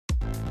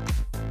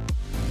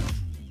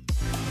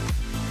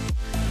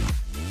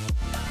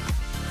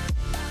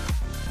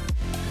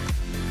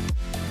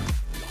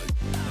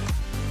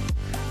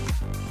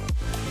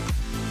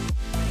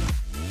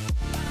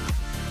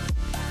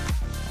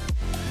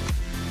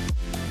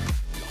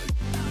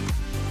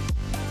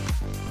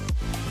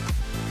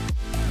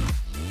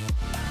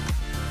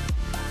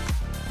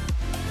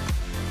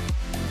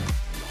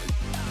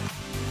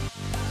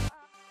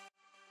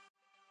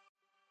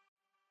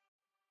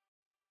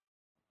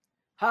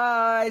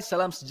Hai,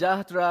 salam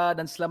sejahtera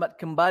dan selamat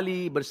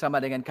kembali bersama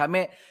dengan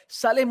kami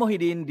Saleh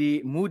Mohidin di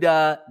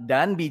Muda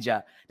dan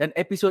Bijak. Dan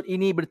episod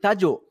ini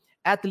bertajuk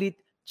Atlet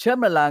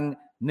Cemerlang,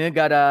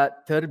 Negara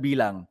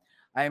Terbilang.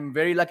 I'm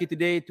very lucky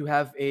today to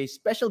have a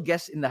special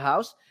guest in the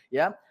house,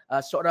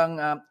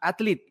 seorang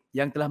atlet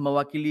yang telah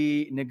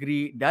mewakili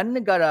negeri dan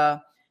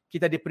negara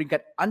kita di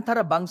peringkat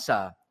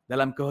antarabangsa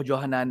dalam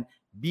kejohanan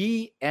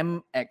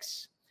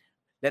BMX.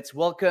 Let's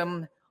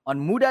welcome on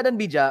Muda dan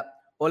Bijak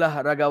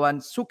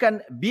olahragawan sukan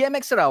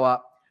BMX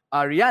Sarawak,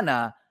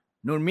 Ariana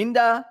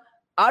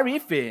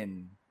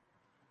Arifin.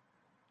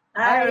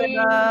 Hai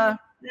Ariana.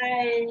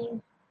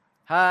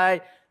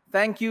 Hai.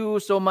 Thank you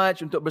so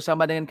much untuk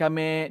bersama dengan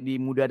kami di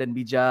Muda dan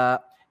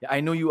Bijak.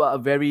 I know you are a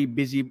very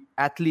busy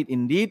athlete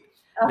indeed.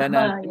 Dan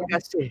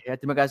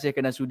terima kasih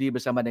kerana sudi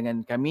bersama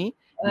dengan kami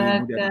di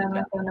Muda dan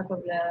Bijak. No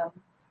problem.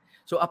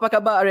 So apa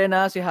khabar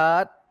Ariana?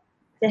 Sihat?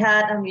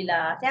 Sehat,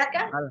 Alhamdulillah. Sehat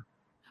kan?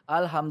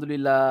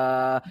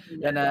 Alhamdulillah.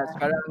 Dan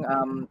sekarang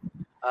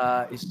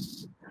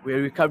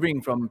we're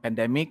recovering from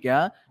pandemic,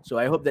 ya. So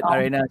I hope that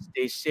Ariana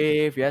stay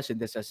safe, ya,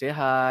 sentiasa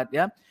sehat,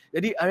 ya.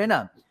 Jadi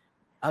Ariana,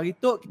 hari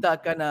itu kita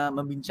akan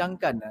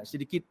membincangkan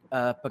sedikit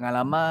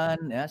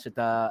pengalaman, ya,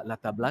 serta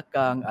latar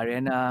belakang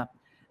Ariana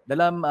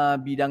dalam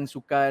bidang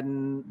sukan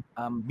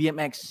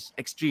BMX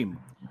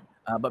ekstrem.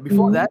 But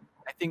before that,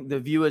 I think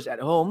the viewers at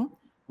home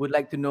would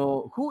like to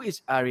know who is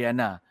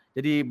Ariana.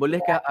 Jadi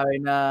bolehkah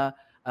Ariana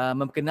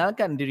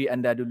memperkenalkan diri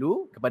anda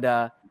dulu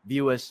kepada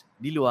viewers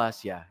di luar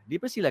Asia?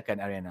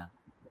 Dipersilakan Ariana.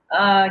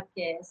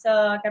 Okay,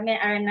 so kami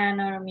Ariana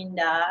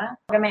Nurminda.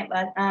 Kami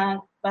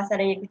bahasa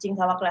dari Kuching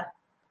Sarawak lah.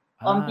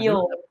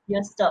 Pio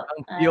stop.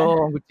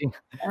 Pio Kuching.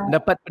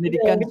 Dapat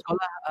pendidikan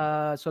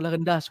sekolah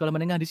rendah, sekolah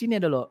menengah di sini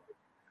ada loh.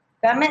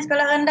 Kami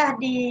sekolah rendah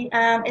di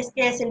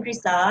SK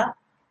Sentrisa.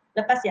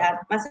 Lepas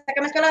ya, masa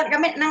kami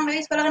nang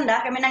dari sekolah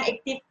rendah, kami nang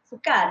aktif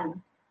sukan.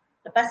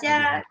 Lepas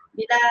ya,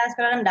 bila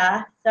sekolah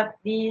rendah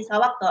di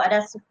Sarawak tu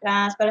ada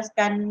sekolah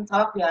sukan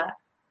Sarawak juga.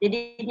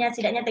 Jadinya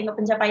setidaknya tengok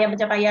pencapaian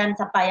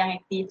siapa yang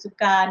aktif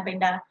sukan,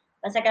 pindah.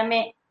 Lepas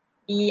kami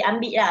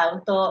diambil lah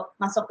untuk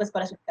masuk ke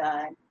sekolah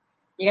sukan.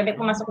 Jadi kami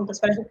pun masuk untuk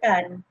sekolah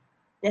sukan.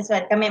 That's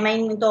why kami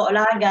main untuk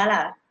olahraga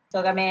lah. So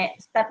kami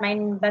start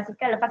main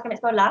berbasikal lepas kami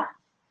sekolah.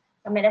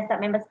 Kami dah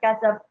start main berbasikal,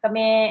 so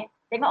kami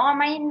tengok orang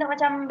main tu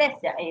macam best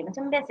je.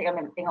 Macam best je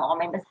kami tengok orang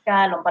main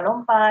berbasikal,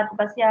 lompat-lompat.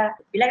 Lepas ya,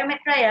 bila kami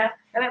try ya,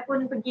 kami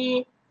pun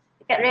pergi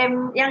dekat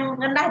rem yang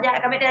rendah je,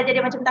 kami dah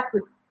jadi macam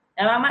takut.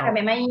 Lama-lama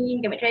kami main,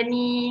 kami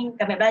training,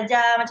 kami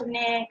belajar macam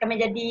ni,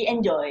 kami jadi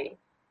enjoy.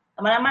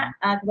 Lama-lama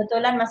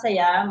kebetulan masa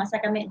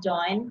kami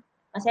join,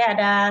 masa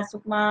ada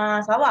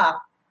Sukma Sarawak.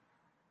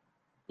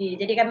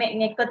 Jadi kami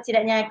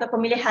setidaknya ikut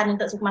pemilihan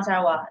untuk Sukma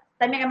Sarawak.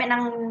 Tapi kami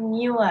nang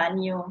new.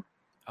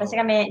 Lepas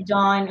kami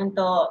join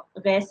untuk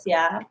race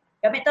ya.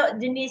 Kami tu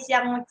jenis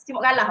yang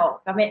simuk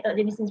kalah Kami tu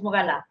jenis simuk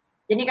kalah.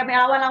 Jadi kami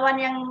lawan-lawan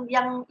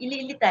yang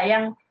elit-elit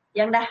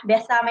yang dah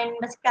biasa main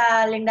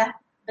basikal, yang dah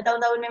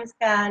bertahun-tahun main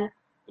basikal.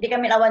 Jadi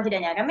kami lawan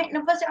jedanya. Kami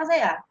nervous yang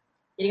saya.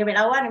 Jadi kami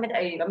lawan,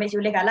 kami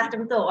boleh kalah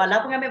macam tu.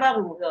 Walaupun kami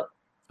baru tu.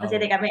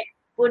 Maksudnya kami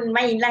pun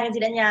main lah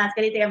jedanya.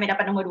 Sekali tu kami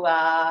dapat nombor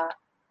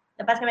 2.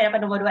 Lepas kami dapat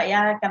nombor 2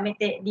 ya, kami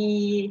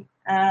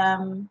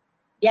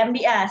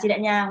diambil lah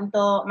setidaknya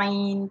untuk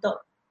main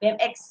untuk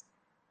BMX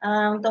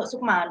untuk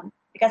Sukma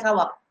dekat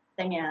Sarawak.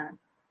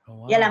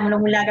 Yalah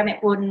mula-mula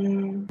kami pun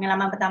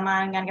pengalaman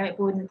pertama dengan kami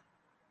pun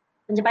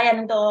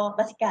pencapaian untuk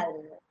basikal.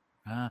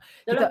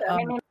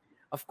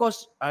 Of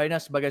course,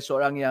 Ariana sebagai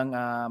seorang yang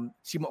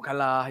simuk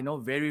kalah,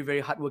 very very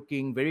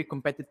hardworking, very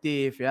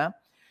competitive, ya.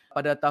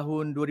 Pada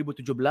tahun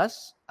 2017,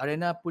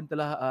 Ariana pun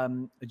telah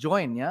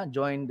join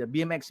the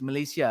BMX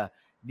Malaysia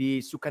di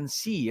Sukan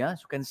C, ya,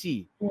 Sukan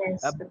C.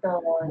 Yes,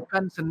 betul.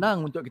 Bukan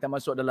senang untuk kita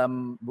masuk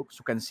dalam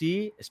Sukan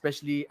C,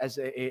 especially as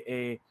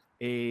a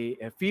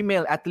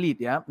female athlete,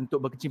 ya,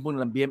 untuk berkecimpung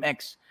dalam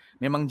BMX.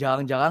 Memang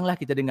jarang-jaranglah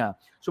kita dengar.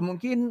 So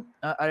mungkin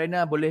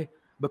Ariana boleh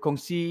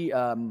berkongsi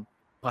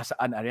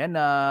perasaan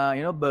Ariana,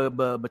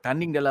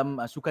 bertanding dalam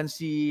Sukan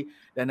C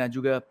dan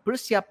juga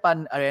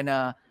persiapan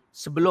Ariana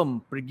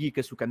sebelum pergi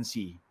ke Sukan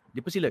C.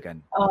 Dipersilakan.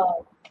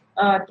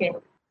 Okay.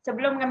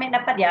 Sebelum kami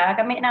dapat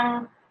kami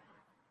nang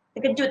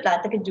terkejut.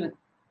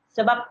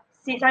 Sebab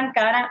si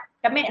sangka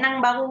kami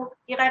nang baru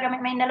kira kami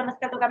main dalam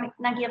basikal tu, kami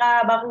nang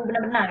kira baru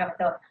benar-benar kami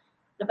tu.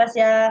 Lepas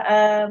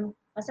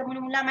masa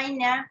mula-mula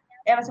mainnya,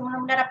 masa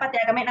mula-mula dapat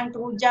kami nang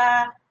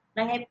teruja,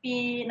 nang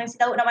happy, nang si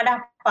tahu nama dah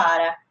apa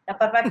dah.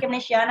 Dapat wakil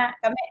Malaysia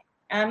kami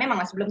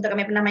memang sebelum tu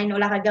kami pernah main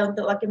olahraga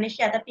untuk wakil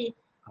Malaysia, tapi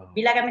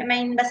bila kami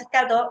main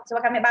basikal tu,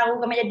 sebab kami baru,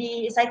 kami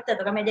jadi excited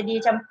tu, kami jadi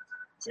macam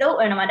si tahu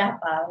nama dah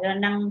apa.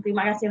 Nang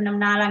terima kasih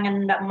benar-benar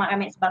dengan mak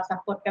kami sebab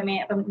support kami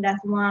pemindah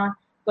semua,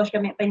 coach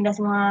kami pemindah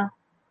semua,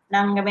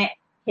 nang kami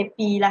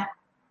happy lah.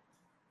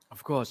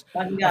 Of course.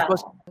 Bangga. Of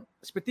course.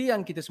 Seperti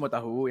yang kita semua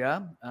tahu,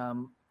 ya,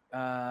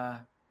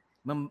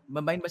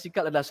 bermain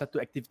basikal adalah satu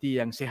aktiviti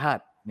yang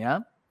sihat, ya.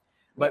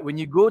 But when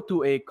you go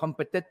to a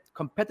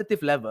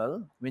competitive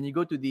level, when you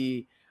go to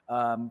the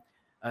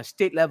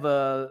state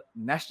level,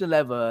 national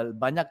level,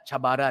 banyak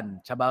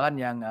cabaran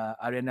yang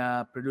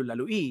Ariana perlu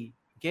lalui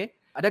Okay.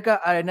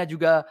 Adakah Ariana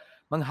juga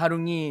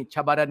mengharungi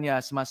cabarannya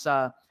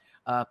semasa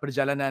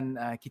perjalanan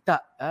kita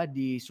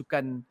di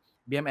sukan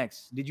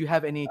BMX? Did you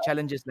have any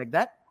challenges like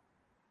that?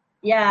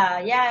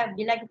 Ya,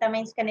 bila kita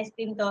main sukan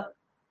ekstrim tu,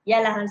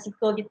 ialah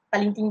risiko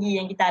paling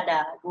tinggi yang kita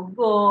ada.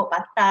 Gugur,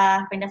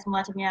 patah, pendas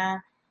semua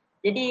macamnya.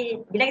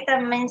 Jadi bila kita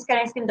main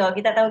sukan ekstrim tu,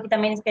 kita tahu kita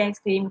main sukan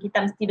ekstrim,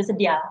 kita mesti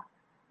bersedia.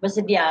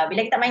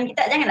 Bila kita main,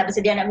 kita janganlah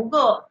bersedia nak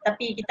gugur,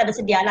 tapi kita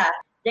bersedialah.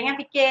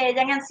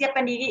 Jangan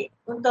siapkan diri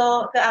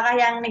untuk ke arah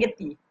yang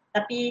negatif,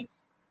 tapi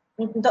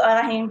untuk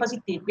arah yang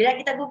positif. Bila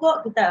kita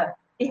gugur, kita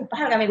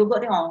pahal kami gugur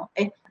tengok.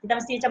 Kita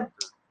mesti macam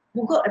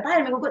gugur,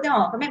 pahal kami gugur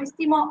tengok. Kami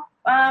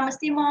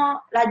mesti mau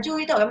laju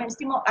itu, kami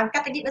mesti mau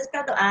angkat lagi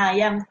basikal tu.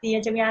 Ya mesti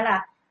macam ni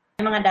lah.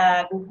 Memang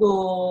ada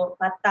gugur,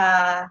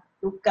 patah,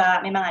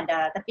 luka, memang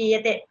ada. Tapi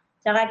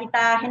cara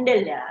kita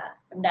handle ya,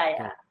 benda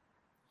ya.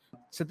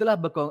 Setelah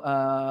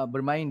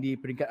bermain di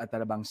peringkat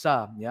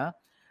antarabangsa, ya,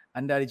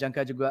 anda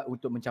dijangka juga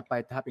untuk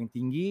mencapai tahap yang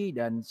tinggi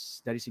dan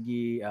dari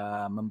segi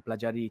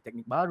mempelajari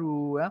teknik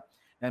baru, ya,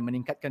 dan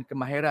meningkatkan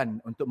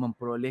kemahiran untuk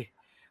memperoleh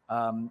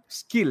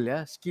skill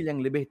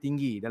yang lebih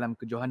tinggi dalam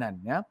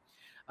kejohanan, ya.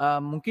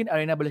 Mungkin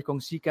Ariana boleh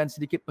kongsikan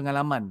sedikit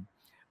pengalaman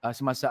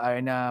semasa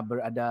Ariana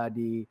berada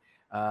di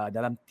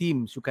dalam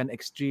tim sukan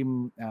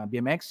ekstrim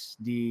BMX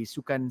di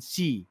sukan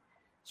C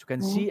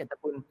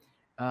ataupun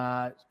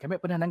kami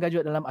pernah nangga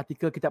juga dalam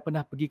artikel kita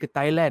pernah pergi ke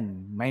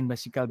Thailand main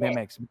basikal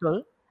BMX,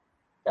 betul?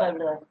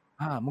 Betul.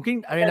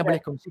 Mungkin Ariana boleh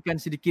kongsikan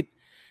sedikit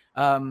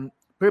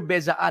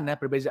perbezaan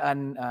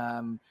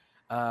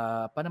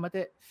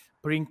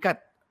peringkat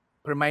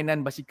permainan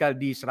basikal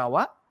di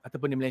Sarawak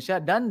ataupun di Malaysia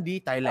dan di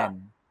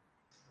Thailand.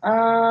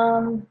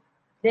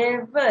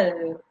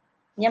 Level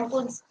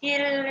nyempun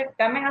skill,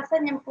 kami rasa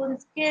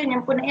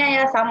nyempunnya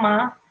ya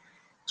sama.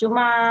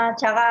 Cuma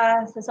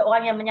cara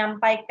seseorang yang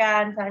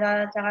menyampaikan,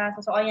 cara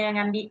seseorang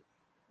yang ambil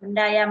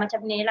benda yang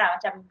macam ni lah.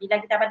 Macam bila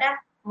kita pada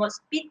mau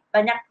speed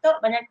banyak tu,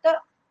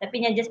 tapi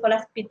yang just sekolah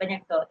speed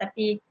banyak tu.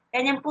 Tapi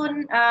kayaknya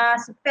pun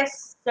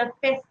surface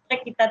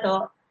track kita tu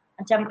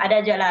macam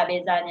ada je lah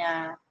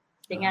bezanya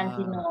dengan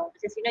Sino.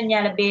 Macam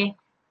Sino-nya lebih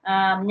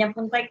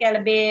menyampun track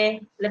yang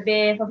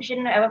lebih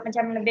profesional,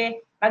 macam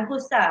lebih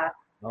bagus lah.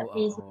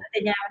 Tapi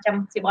sebenarnya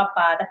macam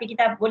berapa. Tapi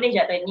kita boleh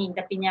je training,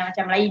 tapi yang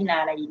macam lain.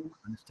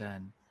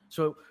 Understand.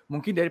 So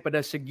mungkin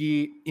daripada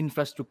segi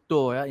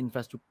infrastruktur,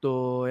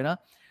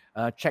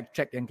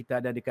 track yang kita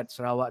ada dekat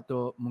Sarawak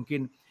tu,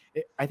 mungkin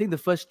I think the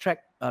first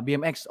track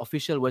BMX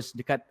official was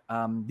dekat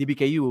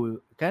DBKU,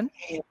 kan?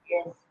 Yes.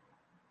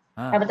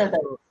 Betul.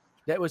 So,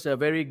 that was a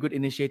very good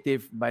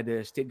initiative by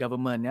the state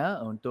government, ya,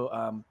 untuk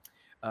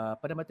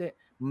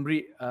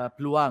memberi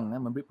peluang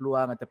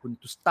ataupun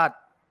to start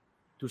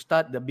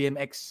the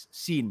BMX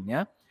scene,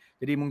 ya.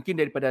 Jadi mungkin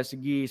daripada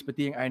segi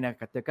seperti yang Ariana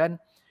katakan,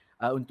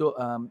 untuk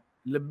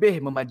lebih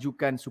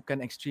memajukan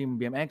sukan ekstrim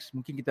BMX,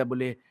 mungkin kita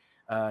boleh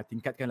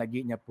tingkatkan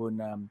lagi pun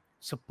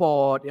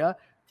support, ya,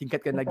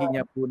 tingkatkan lagi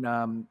pun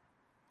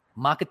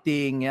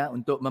marketing, ya,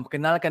 untuk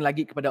memperkenalkan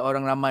lagi kepada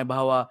orang ramai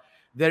bahawa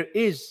there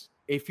is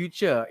a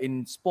future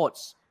in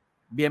sports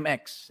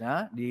BMX,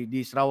 ya,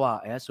 di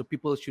Sarawak, ya. So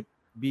people should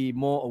be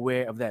more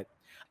aware of that.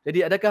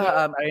 Jadi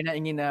adakah Ariana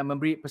ingin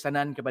memberi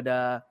pesanan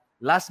kepada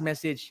last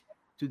message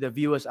to the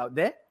viewers out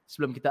there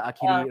sebelum kita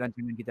akhiri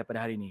rancangan kita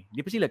pada hari ini?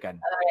 Dipersilakan.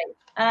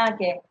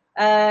 Okay.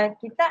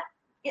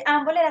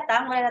 Kita boleh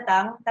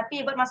datang,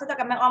 tapi buat masa tu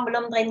kami orang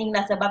belum training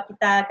lah sebab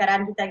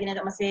keadaan kita gini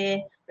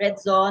masih red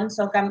zone.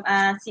 So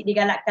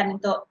digalakkan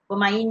untuk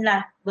bermain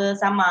lah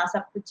bersama.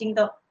 So kucing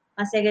tu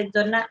masih red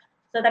zone lah.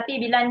 So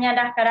tapi bilanya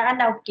dah keadaan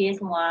dah okey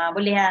semua,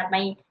 boleh lah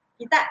main.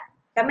 Kita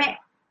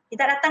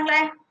datang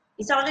lah.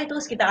 Esok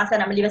terus kita rasa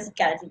nak beli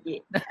basikal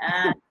sikit.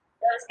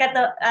 Terus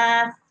kata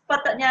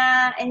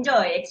sepatutnya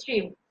enjoy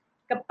ekstrim.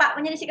 Kepak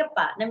pun jadi si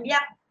kepak. Dan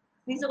biar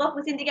disuruh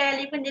pusing 3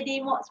 kali pun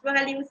jadi 10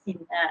 kali pusing.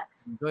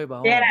 Enjoy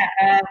bahawa.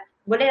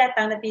 Boleh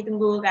datang tapi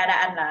tunggu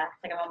keadaan lah.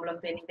 Saya memang belum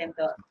training time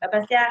tu.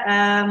 Lepas dia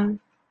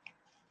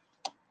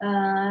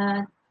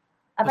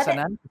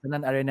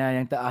pesanan Ariana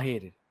yang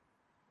terakhir.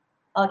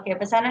 Okey,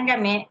 pesanan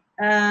kami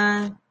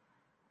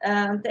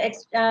untuk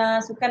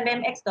sukan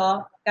BMX tu,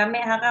 kami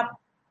harap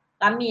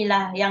kami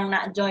lah yang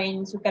nak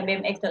join sukan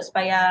BMX tu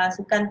supaya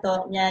sukan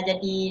tu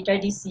jadi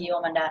tradisi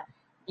orang ada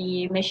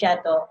di Malaysia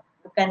tu.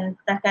 Bukan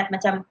takat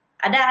macam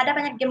ada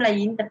banyak game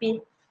lain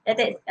tapi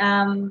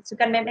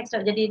sukan BMX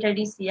tu jadi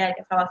tradisi ya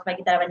supaya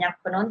kita banyak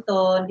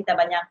penonton, kita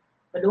banyak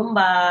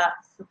berlumba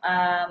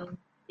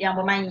yang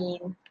bermain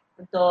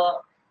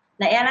untuk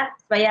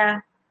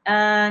supaya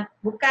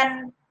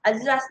bukan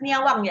Azlas ni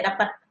awam yang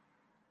dapat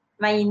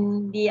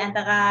main di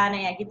antara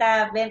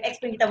kita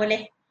BMX pun kita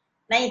boleh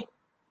naik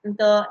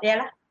untuk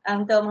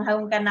untuk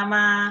mengharumkan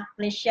nama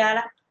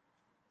Malaysia lah.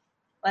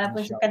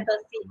 Walaupun sukan tu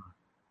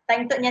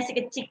time tu si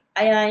kecil,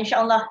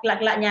 insya-Allah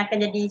kelak-kelaknya akan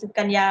jadi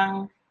sukan yang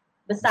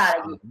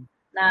besar lagi.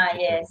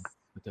 Yes.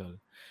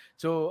 Betul.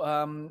 So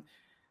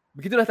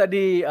begitulah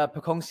tadi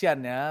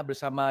perkongsian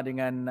bersama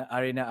dengan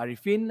Ariana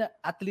Arifin,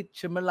 atlet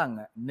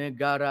Cemerlang,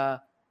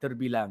 Negara,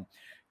 Terbilang.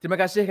 Terima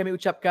kasih kami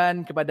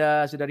ucapkan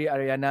kepada saudari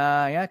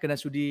Ariana ya kerana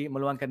sudi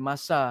meluangkan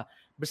masa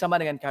bersama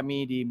dengan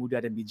kami di Muda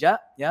dan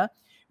Bijak ya.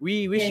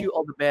 We wish you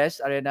all the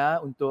best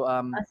Ariana untuk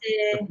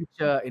the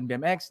future in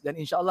BMX dan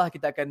insya-Allah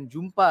kita akan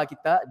jumpa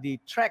kita di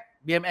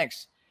track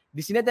BMX.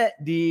 Di sini ada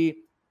di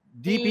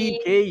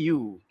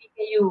DBKU.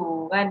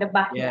 DBKU,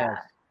 Debah ya. Yes.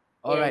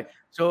 Alright.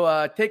 So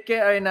take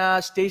care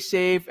Ariana, stay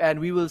safe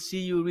and we will see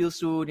you real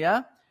soon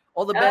ya.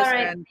 All the best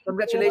and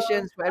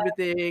congratulations for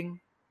everything.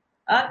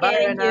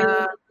 Okay, thank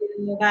you.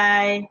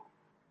 Bye.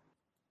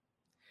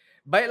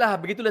 Baiklah,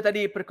 begitulah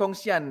tadi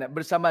perkongsian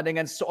bersama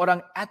dengan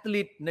seorang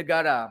atlet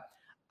negara,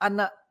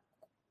 anak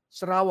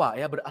Sarawak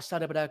ya,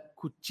 berasal daripada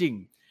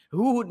Kuching.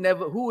 Who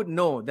would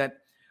know that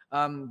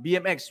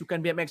BMX,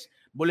 sukan BMX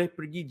boleh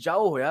pergi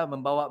jauh ya,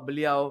 membawa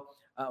beliau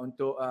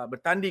untuk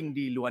bertanding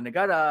di luar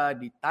negara,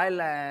 di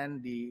Thailand,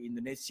 di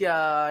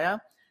Indonesia ya.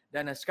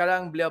 Dan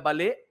sekarang beliau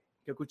balik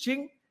ke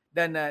Kuching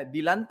dan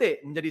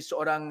dilantik menjadi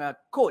seorang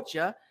coach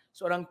ya,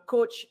 seorang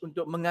coach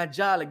untuk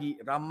mengajar lagi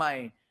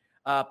ramai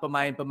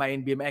pemain-pemain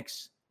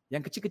BMX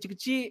yang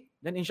kecil-kecil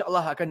dan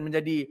insya-Allah akan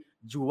menjadi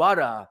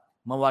juara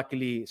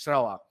mewakili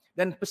Sarawak.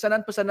 Dan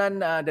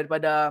pesanan-pesanan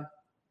daripada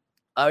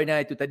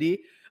Ariana itu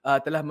tadi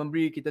telah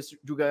memberi kita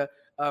juga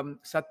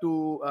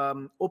satu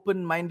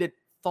open-minded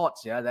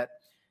thoughts ya, that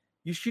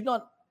you should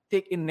not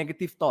take in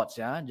negative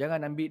thoughts ya.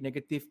 Jangan ambil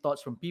negative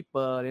thoughts from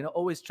people, you know,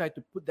 always try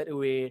to put that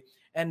away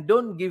and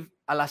don't give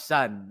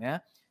alasan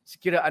ya.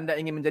 Sekira anda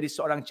ingin menjadi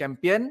seorang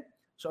champion,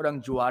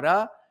 seorang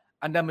juara,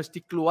 anda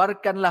mesti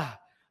keluarkanlah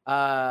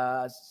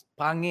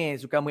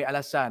panggil suka ambil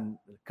alasan.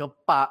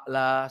 Kepak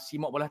lah,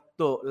 simak bola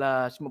tok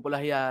lah, simak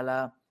bola hia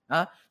lah.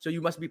 So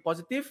you must be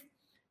positive,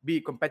 be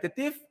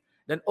competitive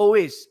dan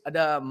always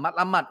ada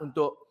matlamat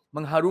untuk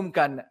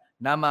mengharumkan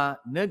nama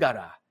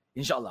negara.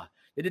 InsyaAllah.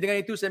 Jadi dengan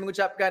itu saya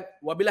mengucapkan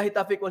wabillahi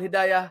taufiq wal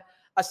hidayah.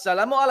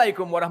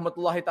 Assalamualaikum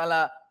warahmatullahi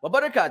taala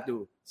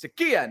wabarakatuh.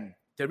 Sekian.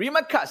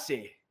 Terima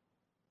kasih.